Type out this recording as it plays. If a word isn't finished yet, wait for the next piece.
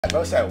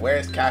Bro said,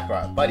 where's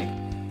Kakarot? Buddy,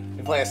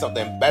 we playing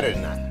something better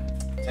than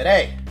that.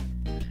 Today,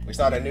 we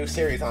start a new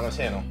series on the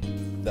channel.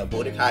 The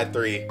Budokai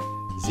 3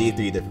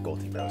 Z3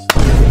 difficulty, bros.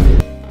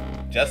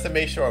 Just to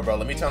make sure, bro,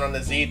 let me turn on the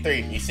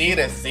Z3. You see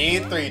the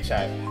Z3,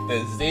 chat.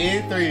 The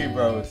Z3,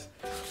 bros.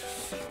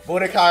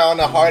 Budokai on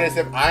the hardest.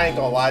 I ain't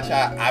gonna lie,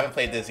 chat. I haven't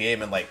played this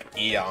game in like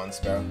eons,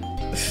 bro.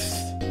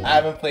 I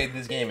haven't played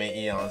this game in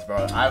eons,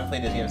 bro. I haven't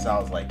played this game since I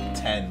was like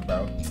 10,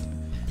 bro.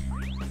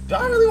 Do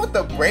I really want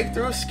the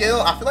breakthrough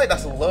skill? I feel like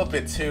that's a little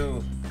bit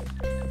too...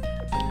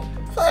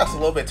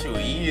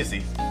 easy.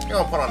 You're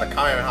gonna put on the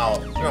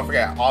Kamehameha. You're gonna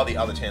forget all the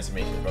other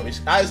transformations, bro.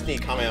 I just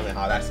need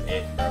Kamehameha. That's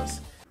it, bros.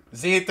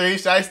 Z3,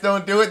 Shice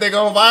don't do it. They're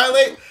gonna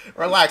violate?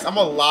 Relax. I'm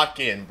gonna lock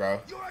in, bro.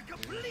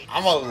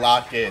 I'm gonna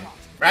lock in.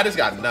 Raditz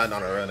got nothing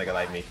on a real nigga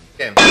like me.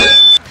 Again,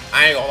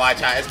 I ain't gonna lie,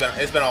 chat.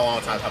 It's been a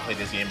long time since I played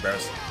this game,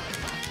 bros.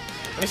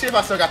 Let me see if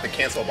I still got the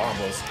cancel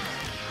bombos.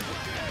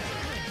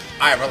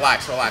 Alright,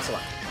 relax.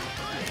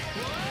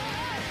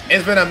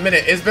 It's been a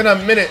minute. It's been a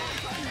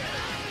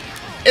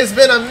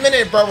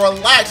minute, bro.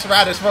 Relax,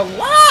 Raditz.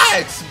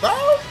 Relax,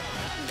 bro.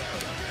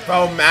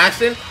 Bro,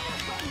 mashing.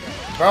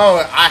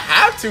 Bro, I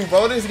have to,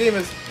 bro. This game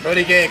is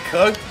really getting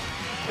cooked.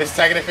 This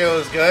second feel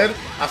is good.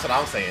 That's what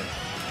I'm saying.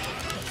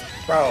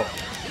 Bro,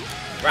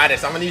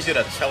 Raditz, I'm gonna need you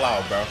to chill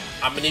out, bro.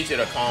 I'm gonna need you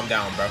to calm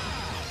down, bro.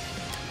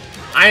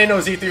 I ain't know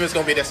Z3 was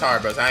gonna be this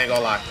hard, bro. I ain't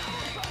gonna lie.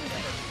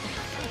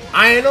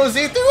 I ain't know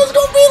Z3 was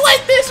gonna be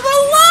like this.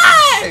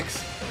 Relax.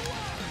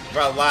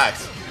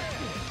 Relax.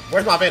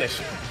 Where's my finish?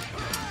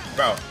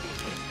 Bro.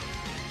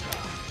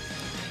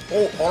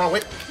 Oh, hold on,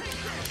 wait.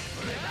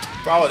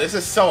 Bro, this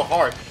is so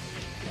hard.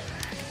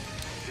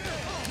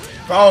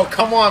 Bro,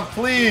 come on,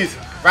 please.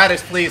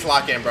 Raditz, please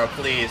lock in, bro.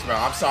 Please, bro.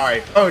 I'm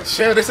sorry. Oh,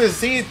 chill. This is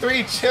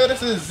Z3. Chill.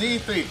 This is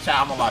Z3. Chat,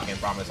 I'm gonna lock in.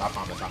 Promise. I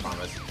promise.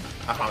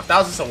 That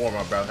was just a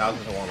warm-up, bro. No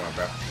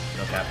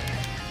cap.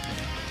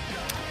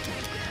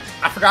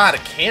 I forgot how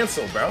to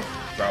cancel, bro.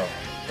 Bro,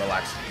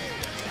 relax.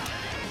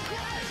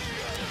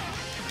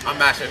 I'm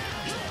mashing.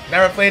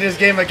 Never play this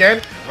game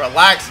again?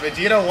 Relax,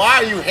 Vegeta. Why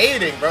are you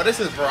hating, bro?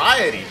 This is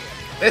variety.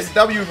 This is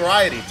W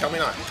variety. Tell me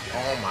not.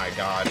 Oh my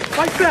god.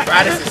 Fight back!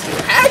 Raditz is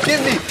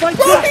hacking me! Fight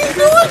bro, back. he's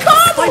doing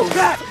combos! Fight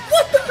back!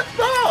 What the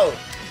bro?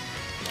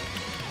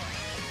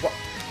 What?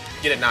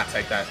 You did not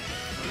take that.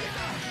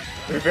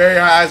 We're very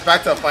high eyes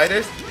back to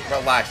fighters.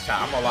 Relax,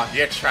 chat. I'm gonna lock.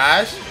 You're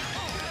trash?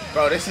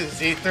 Bro, this is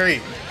Z3.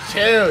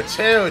 Chill.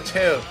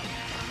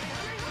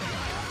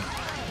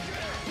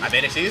 I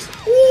banish these.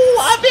 Ooh,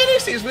 I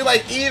banish these. We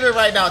like even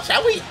right now,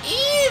 chat. We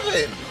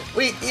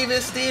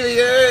even Stevie,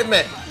 you heard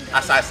me.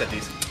 I sidestep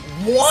these.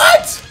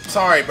 What?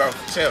 Sorry, bro.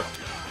 Chill.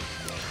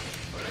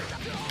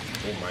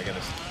 Oh my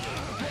goodness.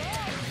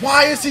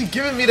 Why is he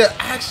giving me the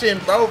action,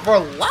 bro?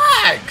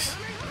 Relax.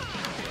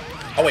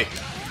 Oh wait.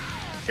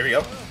 Here we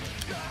go.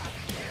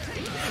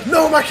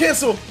 No, my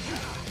cancel.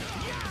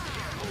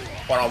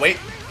 Hold on, wait.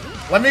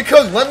 Let me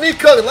cook.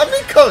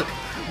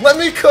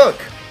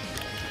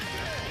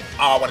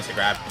 Oh, I wanted to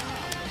grab.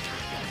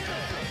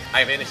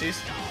 I vanish these.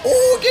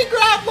 Oh, get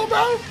grabbed,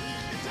 bro.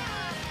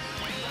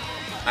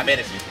 I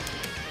vanish these.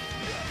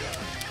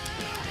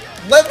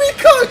 Let me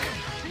cook.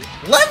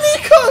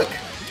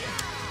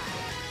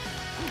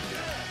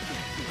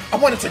 I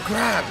wanted to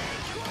grab.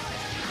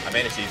 I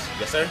vanish these.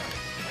 Yes,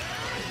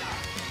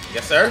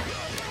 sir.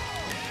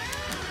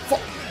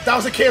 That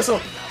was a cancel.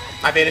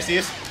 I vanish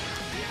these.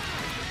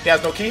 He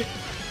has no key.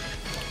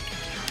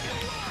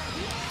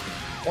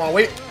 Hold on,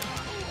 wait.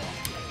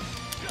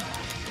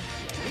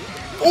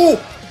 Ooh!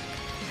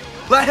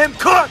 Let him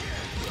cook!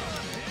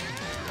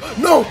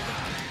 No!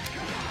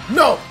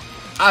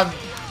 I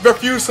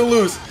refuse to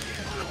lose.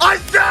 I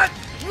said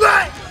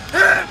let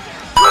him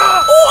cook!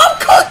 Oh, I'm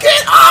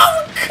cooking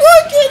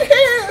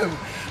him!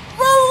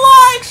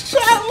 Relax,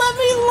 chat. Let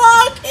me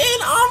lock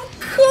in. I'm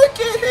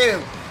cooking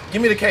him.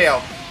 Give me the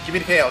KO.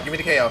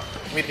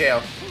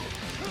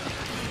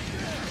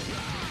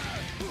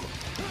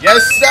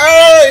 Yes,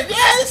 sir.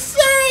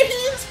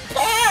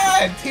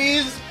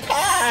 He's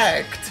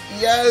packed.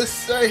 Yes,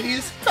 sir.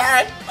 He's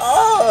packed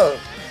up.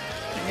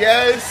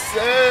 Yes,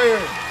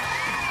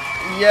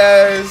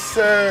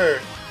 sir.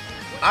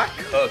 I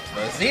cooked,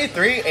 bro.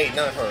 Z3 ain't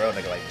nothing for a real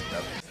nigga like me,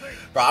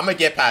 bro. I'm gonna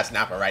get past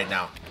Nappa right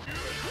now.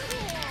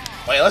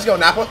 Wait, let's go,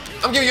 Nappa.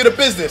 I'm giving you the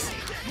business.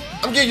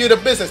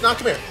 Now,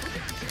 come here.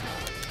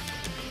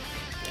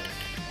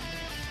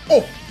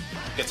 Oh,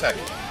 get tech.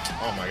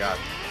 Oh my god.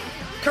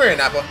 Come here,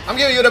 Nappa. I'm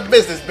giving you the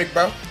business, big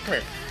bro. Come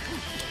here.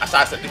 I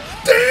sidestepped it.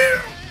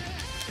 Damn.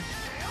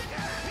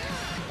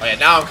 Oh yeah,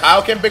 now I'm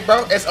Kaioken, big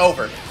bro. It's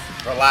over.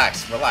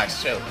 Relax,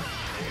 chill.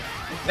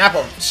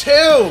 Nappa,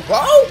 chill,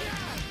 bro.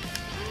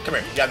 Come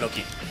here, you have no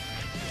key.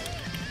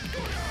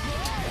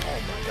 Oh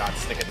my god,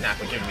 this nigga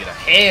Nappa giving me the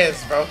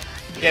hands, bro.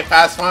 Get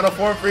past Final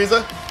Form,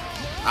 Frieza.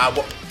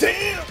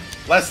 Damn.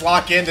 Let's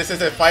lock in. This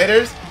isn't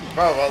fighters.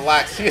 Bro,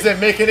 relax. He isn't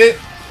making it.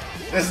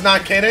 This is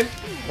not canon.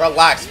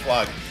 Relax,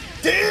 plug.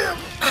 Damn.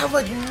 I have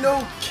like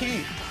no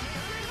key.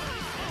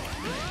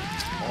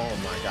 Oh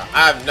my god.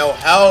 I have no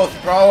health,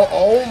 bro.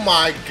 Oh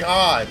my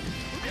god.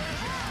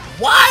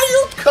 Why are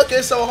you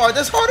cooking so hard?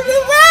 This harder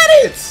than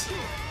Raditz!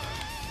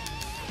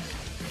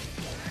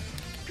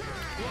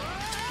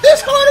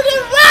 This harder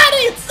than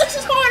Raditz! This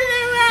is harder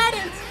than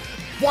Raditz!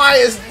 Why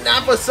is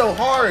Nappa so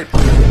hard?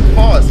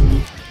 Pause.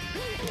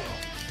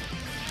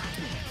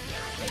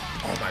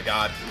 Oh my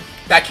god.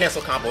 That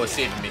cancel combo is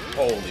saving me.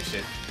 Holy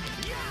shit.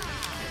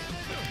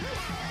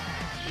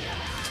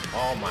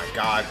 Oh my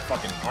god.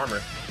 Fucking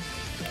armor.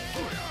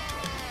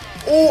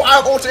 Oh, I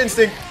have Ultra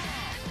Instinct.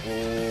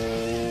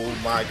 Oh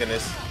my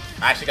goodness.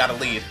 I actually got a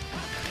lead.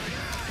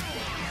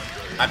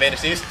 I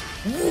banished these.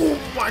 Oh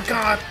my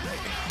god.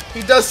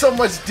 He does so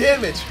much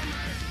damage.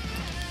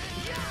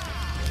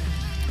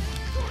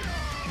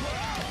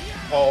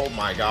 Oh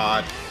my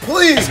god.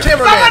 Please,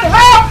 cameraman!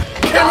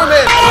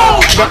 Cameraman!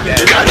 Oh!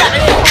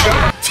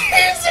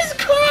 Jesus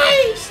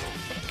Christ!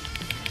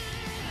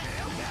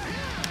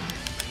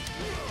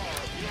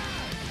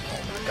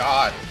 Oh my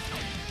god.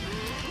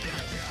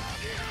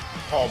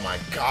 Oh my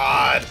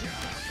god.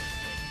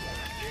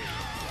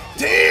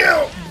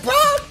 Damn, bro!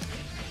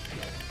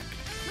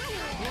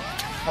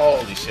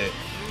 Holy shit.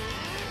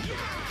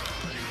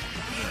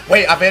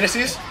 Wait, I banished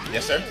these?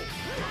 Yes, sir.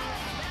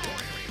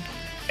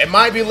 It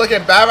might be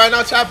looking bad right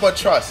now, chat, but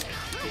trust.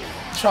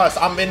 Trust,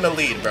 I'm in the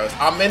lead, bros.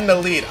 I'm in the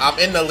lead. I'm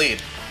in the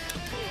lead.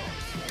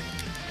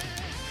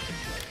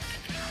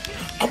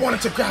 I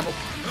wanted to grab him.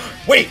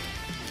 Wait.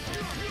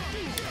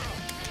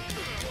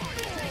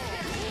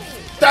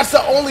 That's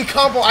the only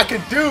combo I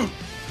could do.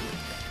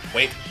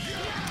 Wait.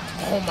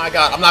 Oh my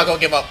god. I'm not gonna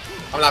give up.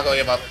 I'm not gonna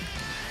give up.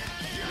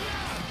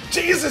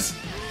 Jesus.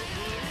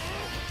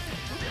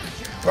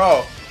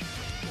 Bro.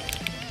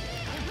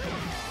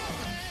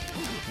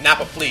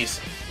 Nappa, please.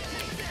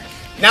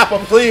 Nappa,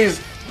 please.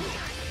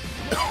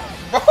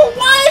 Bro,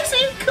 why is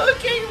he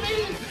cooking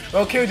me?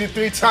 Bro, killed you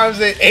 3 times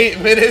in 8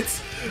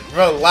 minutes.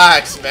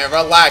 Relax, man.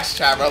 Relax,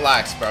 chat.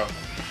 Relax, bro.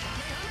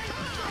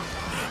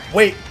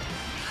 Wait.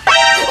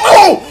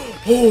 Oh!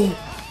 Oh!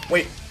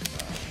 Wait.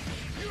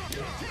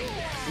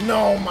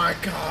 No, my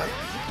god.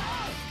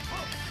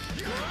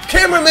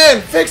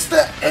 Cameraman, fix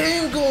the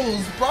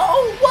angles, bro.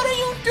 What are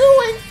you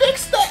doing?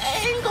 Fix the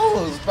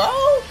angles,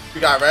 bro.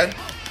 You got red?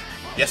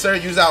 Yes, sir.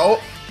 Use that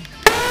ult.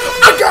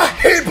 I got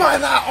hit by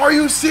that. Are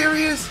you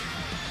serious?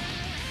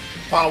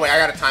 Hold on, wait. I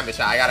gotta time this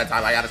shot. I gotta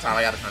time.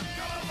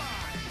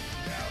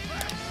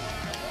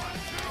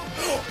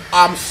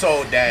 I'm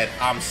so dead.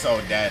 I'm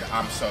so dead.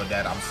 I'm so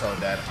dead. I'm so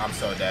dead. I'm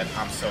so dead.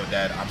 I'm so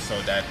dead. I'm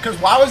so dead. Because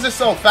why was it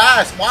so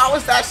fast? Why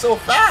was that so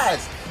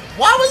fast?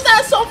 Why was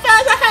that so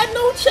fast? I had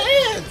no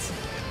chance.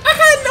 I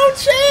had no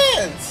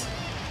chance.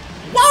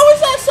 Why was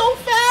that so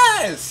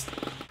fast?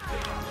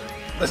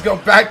 Let's go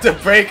back to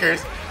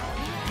breakers.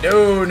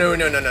 No.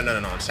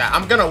 Chat,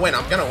 I'm gonna win.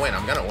 I'm gonna win.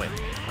 I'm gonna win.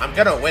 I'm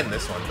gonna win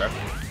this one, bro.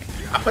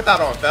 I put that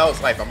on Vel's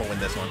life. I'm gonna win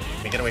this one.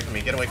 Get away from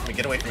me. Get away from me.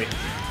 Get away from me.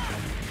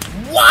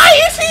 Why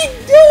is he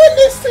doing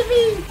this to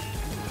me?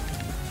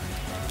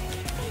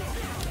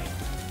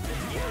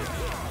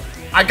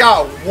 I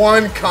got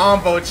one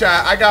combo,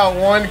 chat. I got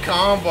one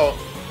combo.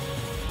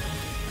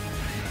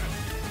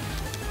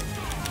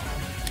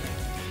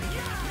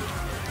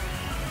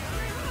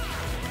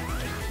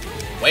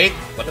 Wait,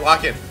 let me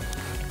lock in.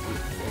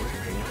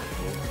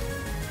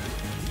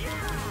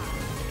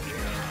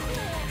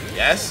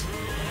 Yes.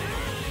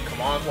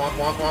 Come on,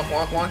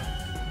 come on.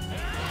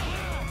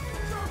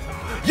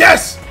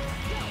 Yes!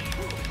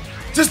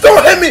 Just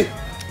don't hit me!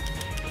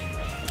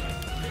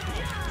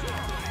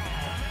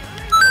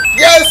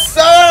 Yes,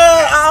 sir!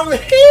 I'm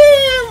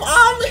him!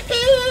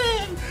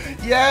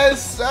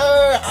 Yes,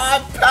 sir!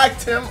 I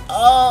packed him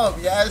up!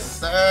 Yes,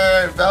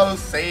 sir! Vel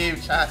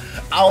saved, chat.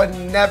 I would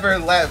never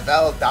let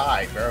Vel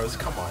die, bros.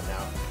 Come on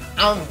now.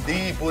 I'm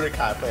the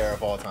Budokai player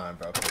of all time,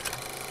 bro.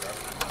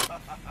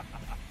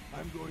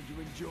 I'm going to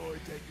enjoy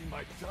taking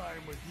my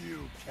time with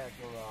you,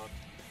 Kakarot.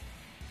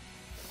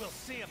 We'll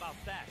see about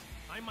that.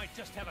 I might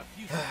just have a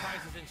few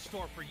surprises in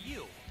store for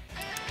you.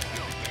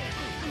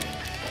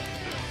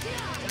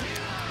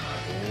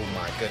 Oh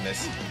my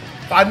goodness.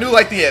 If I knew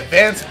like the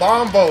advanced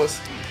bombos,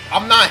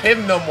 I'm not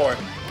him no more.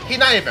 He's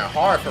not even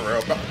hard for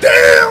real, bro.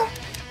 Damn!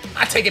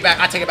 I take it back.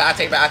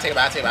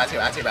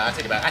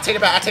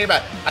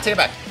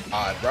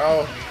 Alright,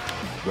 bro.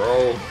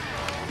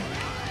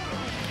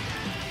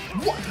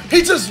 What?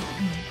 He just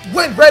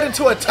went right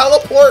into a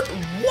teleport?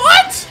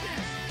 What?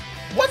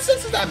 What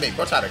sense does that make?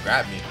 Bro, try to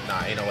grab me.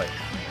 Nah, ain't no way.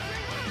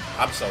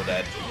 I'm so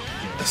dead.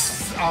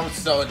 I'm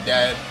so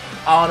dead.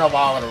 I don't know if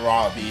I would have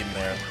raw beam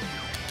there.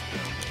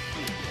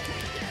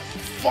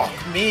 Fuck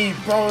me,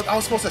 bro. I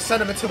was supposed to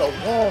send him into the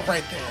wall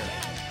right there.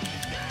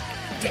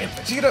 Damn,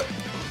 Vegeta.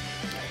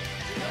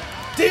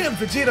 Damn,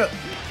 Vegeta.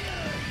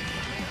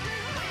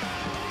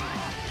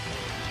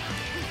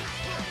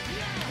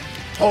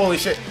 Holy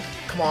shit.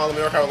 Come on, let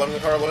me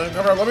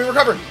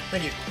recover.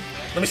 Thank you.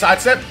 Let me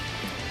sidestep.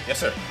 Yes,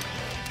 sir.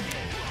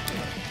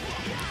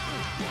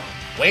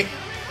 Wait.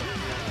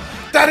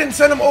 That didn't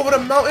send him over the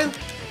mountain?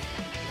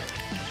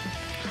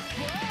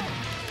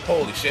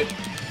 Holy shit.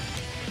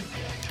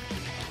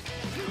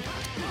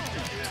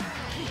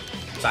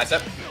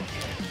 Sidestep.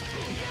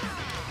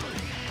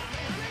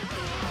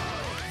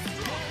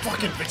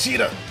 Fucking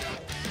Vegeta.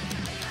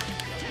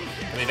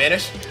 Let me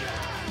vanish.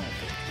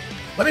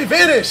 Let me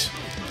vanish.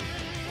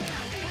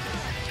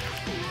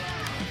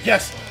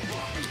 Yes.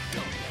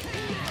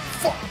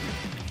 Fuck.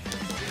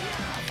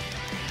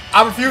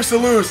 I refuse to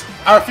lose.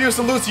 I refuse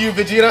to lose to you,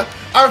 Vegeta.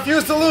 I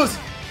refuse to lose.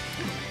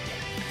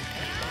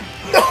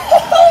 No,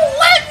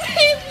 let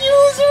me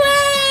use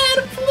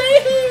red,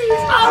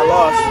 please. I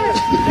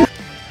lost.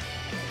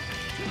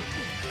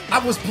 I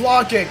was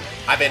blocking.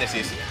 I vanished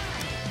these.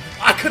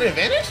 I couldn't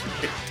vanish?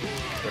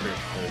 There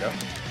we go.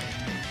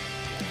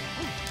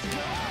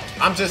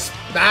 I'm just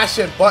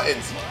mashing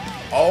buttons.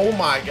 Oh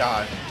my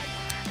god.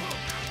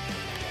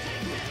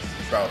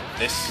 Bro,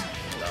 this.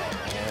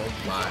 Oh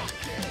my.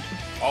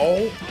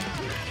 Oh.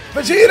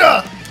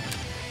 Vegeta!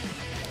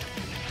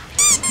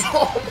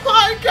 Oh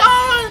my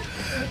god!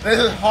 This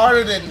is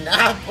harder than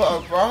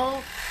Nappa,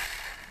 bro.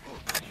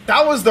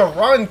 That was the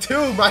run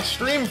too. My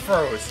stream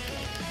froze.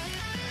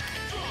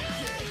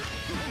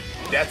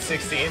 That's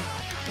 16.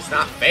 It's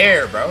not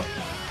fair, bro.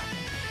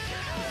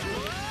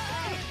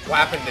 What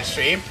happened to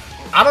stream?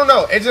 I don't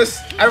know. It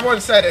just,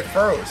 everyone said it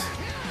froze.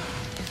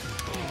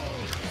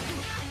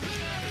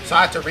 So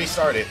I had to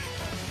restart it.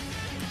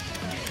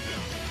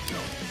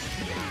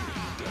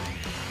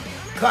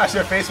 Clash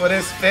your face with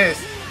his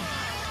fist.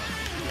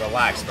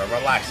 Relax, bro.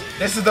 Relax.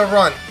 This is the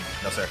run.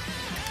 No, sir.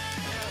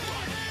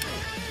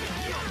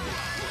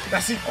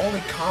 That's the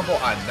only combo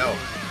I know.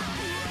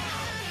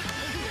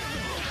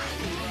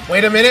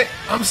 Wait a minute.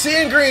 I'm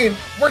seeing green.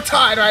 We're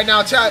tied right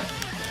now, chat.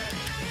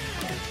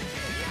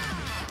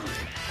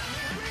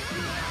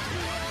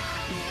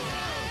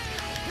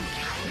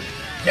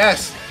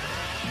 Yes.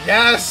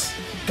 Yes.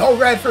 Go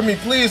red for me,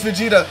 please,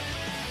 Vegeta.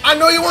 I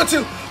know you want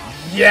to.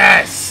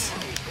 Yes.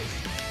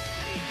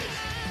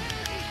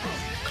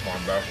 Come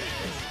on, bro.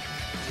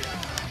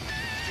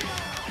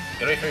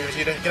 Get away from me,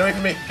 Vegeta. Get away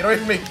from me. Get away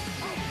from me.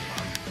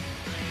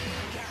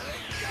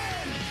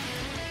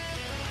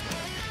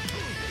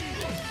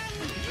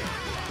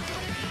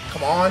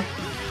 Come on.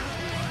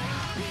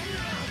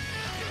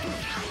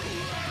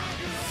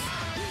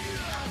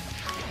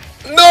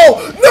 No!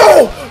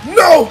 No!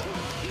 No!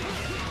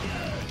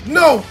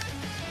 No!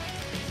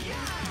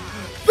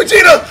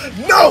 Vegeta!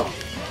 No!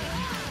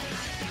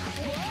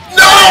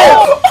 No!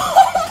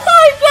 Oh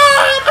my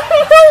god!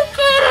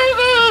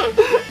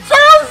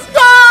 Just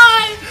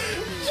die!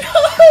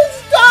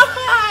 Just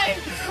die!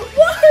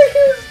 Why are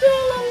you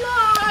still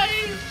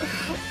alive?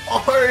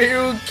 Are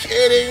you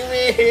kidding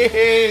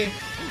me?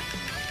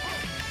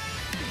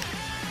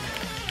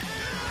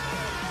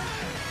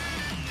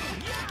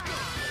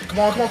 Come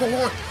on, come on, come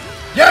on.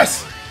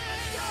 Yes!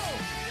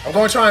 I'm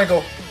going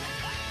triangle.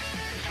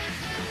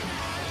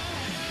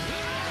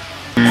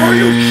 Are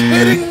you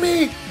kidding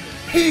me?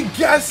 He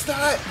guessed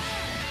that?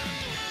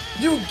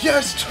 You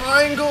guessed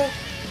triangle?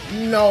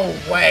 No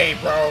way,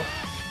 bro.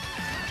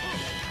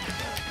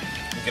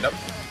 Get up.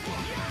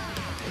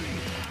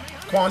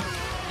 Come on.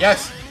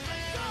 Yes.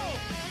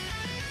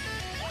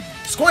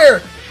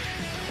 Square.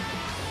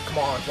 Come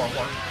on, come on,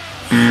 come on.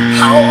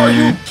 How are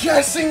you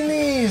guessing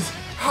these?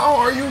 How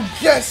are you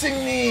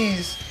guessing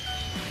these?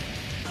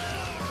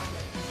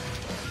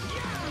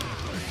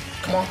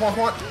 Come on, come on,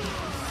 come on.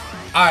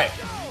 Alright.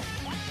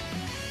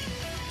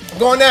 I'm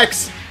going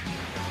next.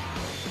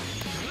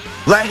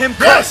 Let him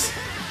cook. Yes!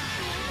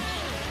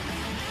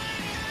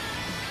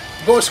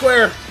 I'm going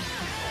square.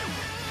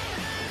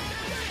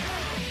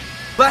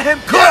 Let him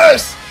cook.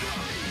 Yes!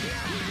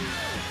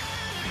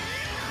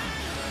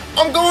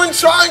 I'm going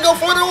triangle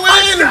for the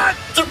win!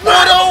 For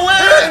the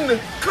win!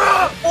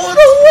 Cook. For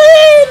the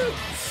win!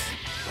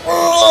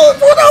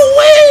 For the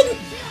win!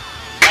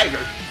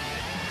 Tiger.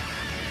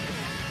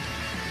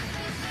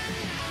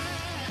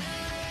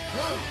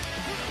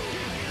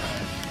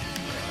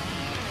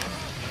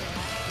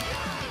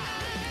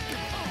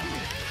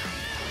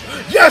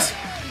 Yes!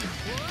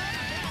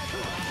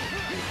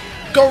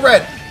 Go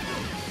red!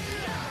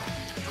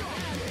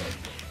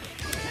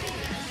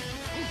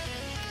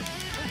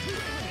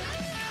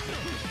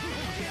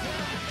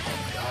 Oh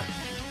my god.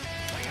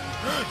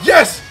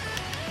 Yes!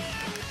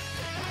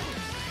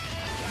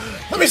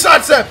 Let me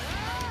sidestep!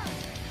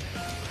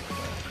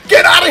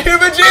 Get out of here,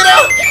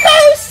 Vegeta!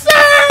 Yes, sir!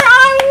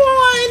 I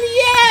won!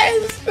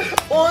 Yes!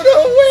 For the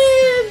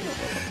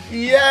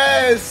win!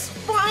 Yes!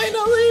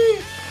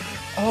 Finally!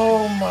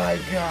 Oh my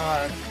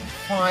god.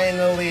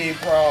 Finally,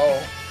 bro.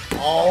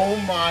 Oh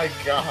my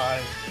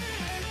god.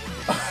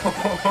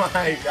 Oh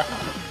my god.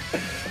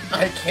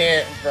 I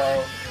can't,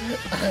 bro.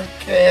 I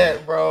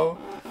can't, bro.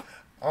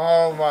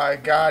 Oh my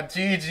god.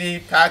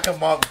 GG. Pack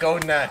him up. Go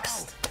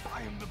next.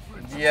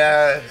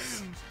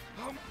 Yes.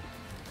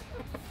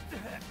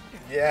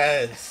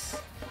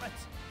 Yes.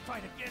 Let's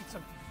fight against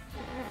him.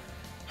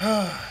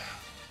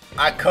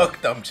 I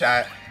cooked them,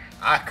 chat.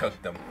 I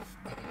cooked them.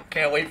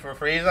 Can't wait for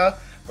Frieza.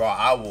 Bro,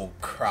 I will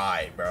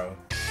cry, bro.